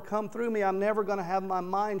power come through me, I'm never going to have my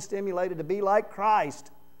mind stimulated to be like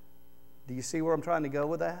Christ. Do you see where I'm trying to go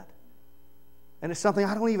with that? And it's something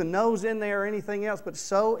I don't even know is in there or anything else, but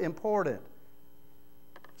so important.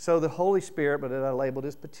 So the Holy Spirit, but I labeled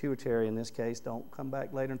as pituitary in this case, don't come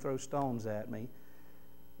back later and throw stones at me,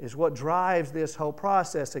 is what drives this whole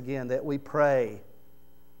process again, that we pray,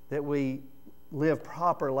 that we live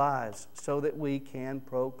proper lives so that we can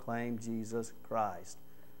proclaim Jesus Christ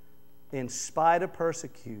in spite of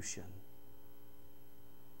persecution,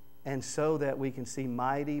 and so that we can see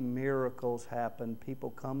mighty miracles happen. People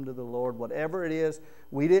come to the Lord. Whatever it is,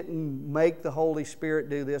 we didn't make the Holy Spirit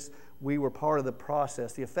do this. We were part of the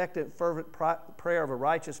process. The effective, fervent prayer of a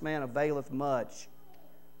righteous man availeth much.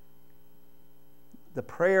 The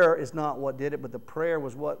prayer is not what did it, but the prayer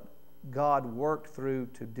was what God worked through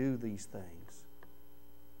to do these things.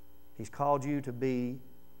 He's called you to be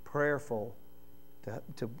prayerful,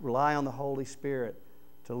 to rely on the Holy Spirit,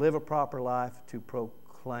 to live a proper life, to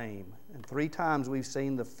proclaim. And 3 times we've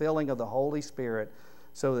seen the filling of the Holy Spirit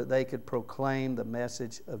so that they could proclaim the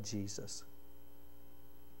message of Jesus.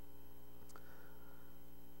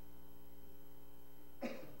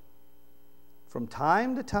 From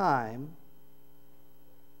time to time,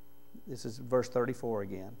 this is verse 34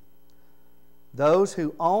 again, those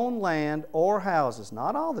who own land or houses,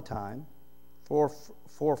 not all the time,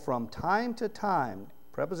 for from time to time,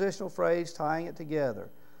 prepositional phrase tying it together,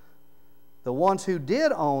 the ones who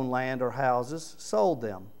did own land or houses sold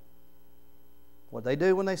them. What they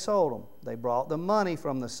do when they sold them? They brought the money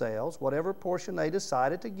from the sales, whatever portion they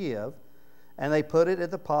decided to give, and they put it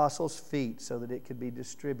at the apostles' feet so that it could be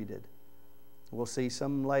distributed. We'll see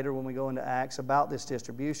some later when we go into Acts about this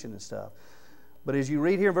distribution and stuff. But as you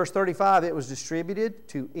read here in verse 35, it was distributed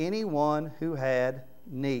to anyone who had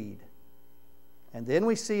need. And then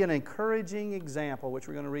we see an encouraging example, which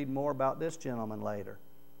we're going to read more about this gentleman later.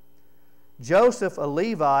 Joseph, a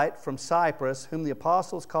Levite from Cyprus, whom the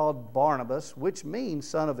apostles called Barnabas, which means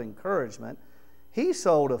son of encouragement, he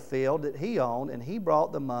sold a field that he owned, and he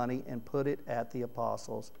brought the money and put it at the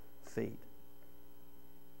apostles' feet.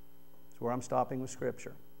 That's where I'm stopping with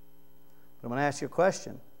Scripture. But I'm going to ask you a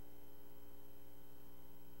question.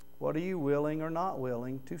 What are you willing or not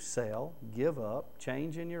willing to sell, give up,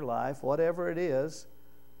 change in your life, whatever it is,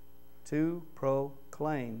 to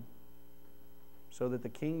proclaim so that the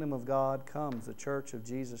kingdom of God comes, the church of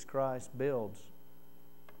Jesus Christ builds?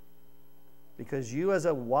 Because you as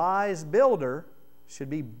a wise builder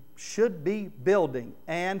should be building.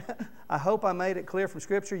 And I hope I made it clear from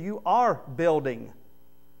Scripture, you are building.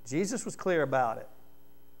 Jesus was clear about it.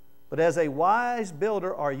 But as a wise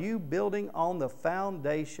builder, are you building on the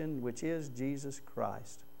foundation which is Jesus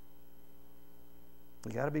Christ?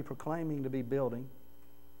 You've got to be proclaiming to be building.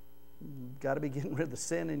 You've got to be getting rid of the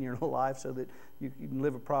sin in your life so that you can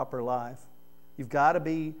live a proper life. You've got to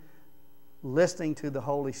be listening to the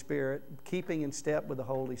Holy Spirit, keeping in step with the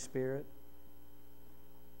Holy Spirit.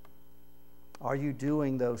 Are you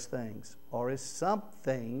doing those things? Or is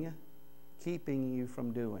something keeping you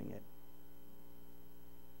from doing it?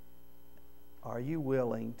 Are you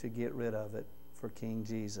willing to get rid of it for King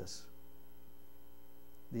Jesus?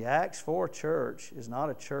 The Acts 4 church is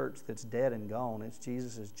not a church that's dead and gone. It's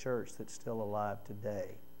Jesus' church that's still alive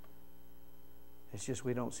today. It's just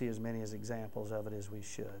we don't see as many as examples of it as we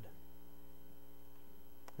should.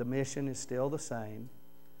 The mission is still the same.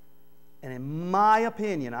 And in my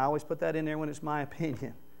opinion, I always put that in there when it's my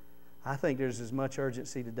opinion, I think there's as much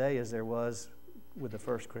urgency today as there was with the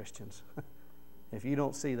first Christians. If you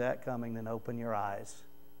don't see that coming, then open your eyes.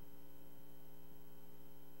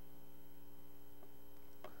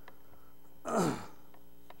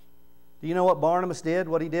 Do you know what Barnabas did?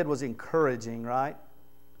 What he did was encouraging, right?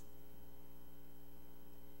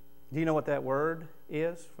 Do you know what that word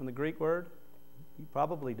is from the Greek word? You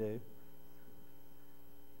probably do.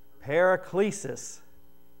 Paraklesis.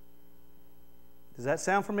 Does that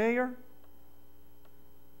sound familiar?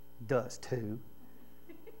 Does too.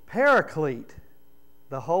 Paraclete,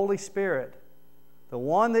 the Holy Spirit, the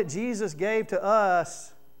one that Jesus gave to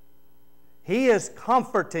us. He is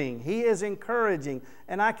comforting. He is encouraging.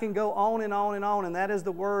 And I can go on and on and on. And that is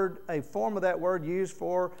the word, a form of that word used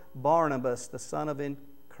for Barnabas, the son of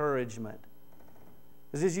encouragement.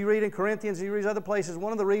 As you read in Corinthians, you read other places,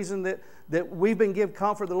 one of the reasons that we've been given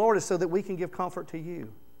comfort to the Lord is so that we can give comfort to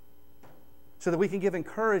you. So that we can give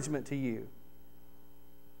encouragement to you.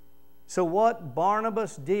 So what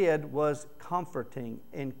Barnabas did was comforting,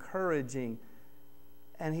 encouraging,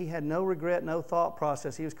 and he had no regret, no thought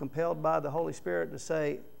process. He was compelled by the Holy Spirit to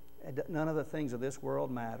say, none of the things of this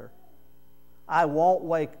world matter. I won't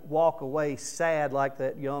walk away sad like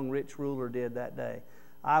that young rich ruler did that day.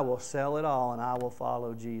 I will sell it all and I will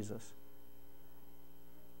follow Jesus.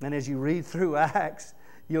 And as you read through Acts,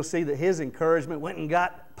 you'll see that his encouragement went and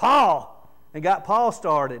got Paul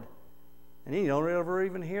started. And you don't ever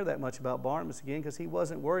even hear that much about Barnabas again because he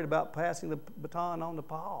wasn't worried about passing the baton on to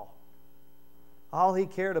Paul. All he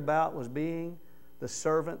cared about was being the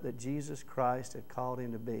servant that Jesus Christ had called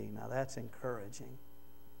him to be. Now that's encouraging.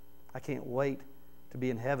 I can't wait to be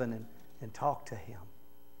in heaven and talk to him.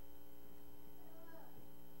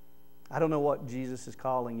 I don't know what Jesus is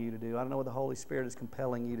calling you to do. I don't know what the Holy Spirit is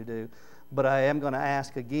compelling you to do. But I am going to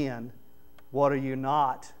ask again, what are you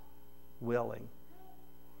not willing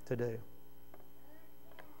to do?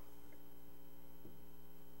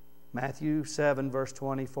 Matthew 7, verse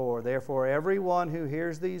 24. Therefore, everyone who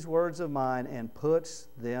hears these words of mine and puts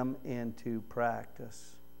them into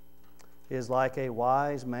practice is like a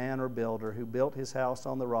wise man or builder who built his house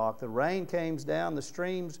on the rock. The rain came down, the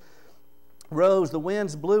streams rose, the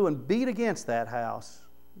winds blew and beat against that house.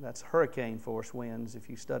 That's hurricane force winds if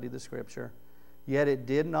you study the Scripture. Yet it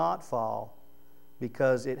did not fall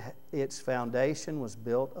because its foundation was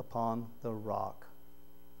built upon the rock.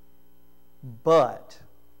 But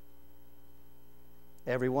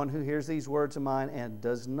everyone who hears these words of mine and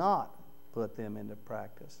does not put them into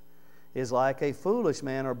practice is like a foolish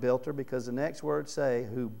man or builder, because the next words say,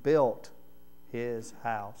 who built his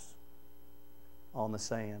house on the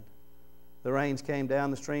sand. The rains came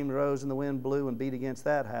down, the stream rose, and the wind blew and beat against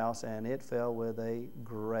that house, and it fell with a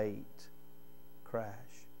great crash.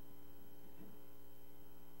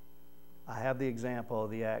 I have the example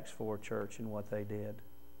of the Acts 4 church and what they did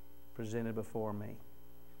presented before me.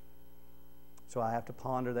 So I have to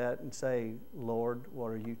ponder that and say, Lord, what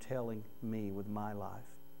are you telling me with my life?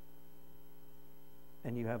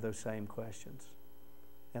 And you have those same questions.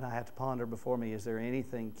 And I have to ponder before me, is there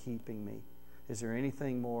anything keeping me? Is there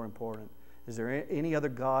anything more important? Is there any other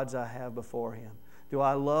gods I have before Him? Do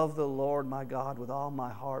I love the Lord my God with all my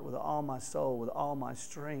heart, with all my soul, with all my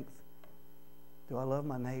strength? Do I love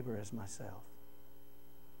my neighbor as myself?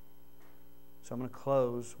 So I'm going to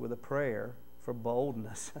close with a prayer for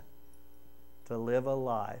boldness to live a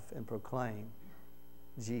life and proclaim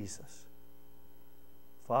Jesus.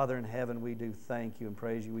 Father in heaven, we do thank you and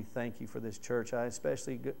praise you. We thank you for this church. I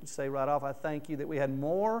especially say right off, I thank you that we had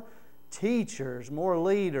more teachers, more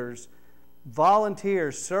leaders,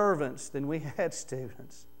 volunteers, servants than we had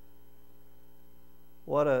students.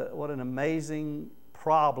 What an amazing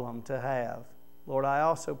problem to have. Lord, I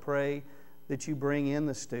also pray that you bring in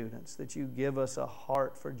the students, that you give us a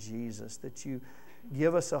heart for Jesus, that you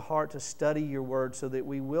give us a heart to study your word so that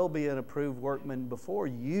we will be an approved workman before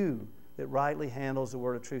you that rightly handles the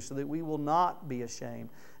word of truth, so that we will not be ashamed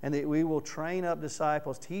and that we will train up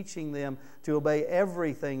disciples, teaching them to obey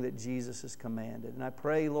everything that Jesus has commanded. And I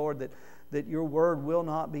pray, Lord, that your word will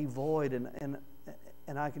not be void, and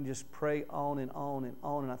I can just pray on and on and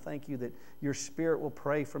on. And I thank you that your Spirit will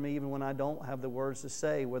pray for me even when I don't have the words to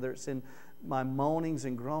say, whether it's in my moanings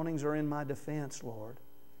and groanings or in my defense, Lord.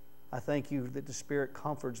 I thank you that the Spirit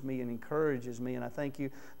comforts me and encourages me, and I thank you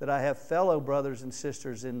that I have fellow brothers and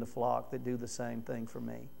sisters in the flock that do the same thing for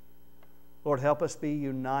me. Lord, help us be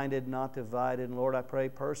united, not divided. And Lord, I pray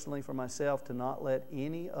personally for myself to not let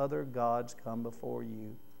any other gods come before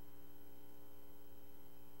you.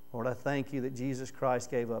 Lord, I thank you that Jesus Christ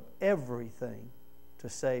gave up everything to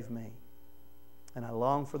save me. And I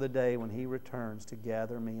long for the day when He returns to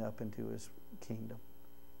gather me up into His kingdom.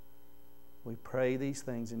 We pray these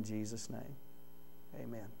things in Jesus' name.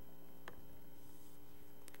 Amen.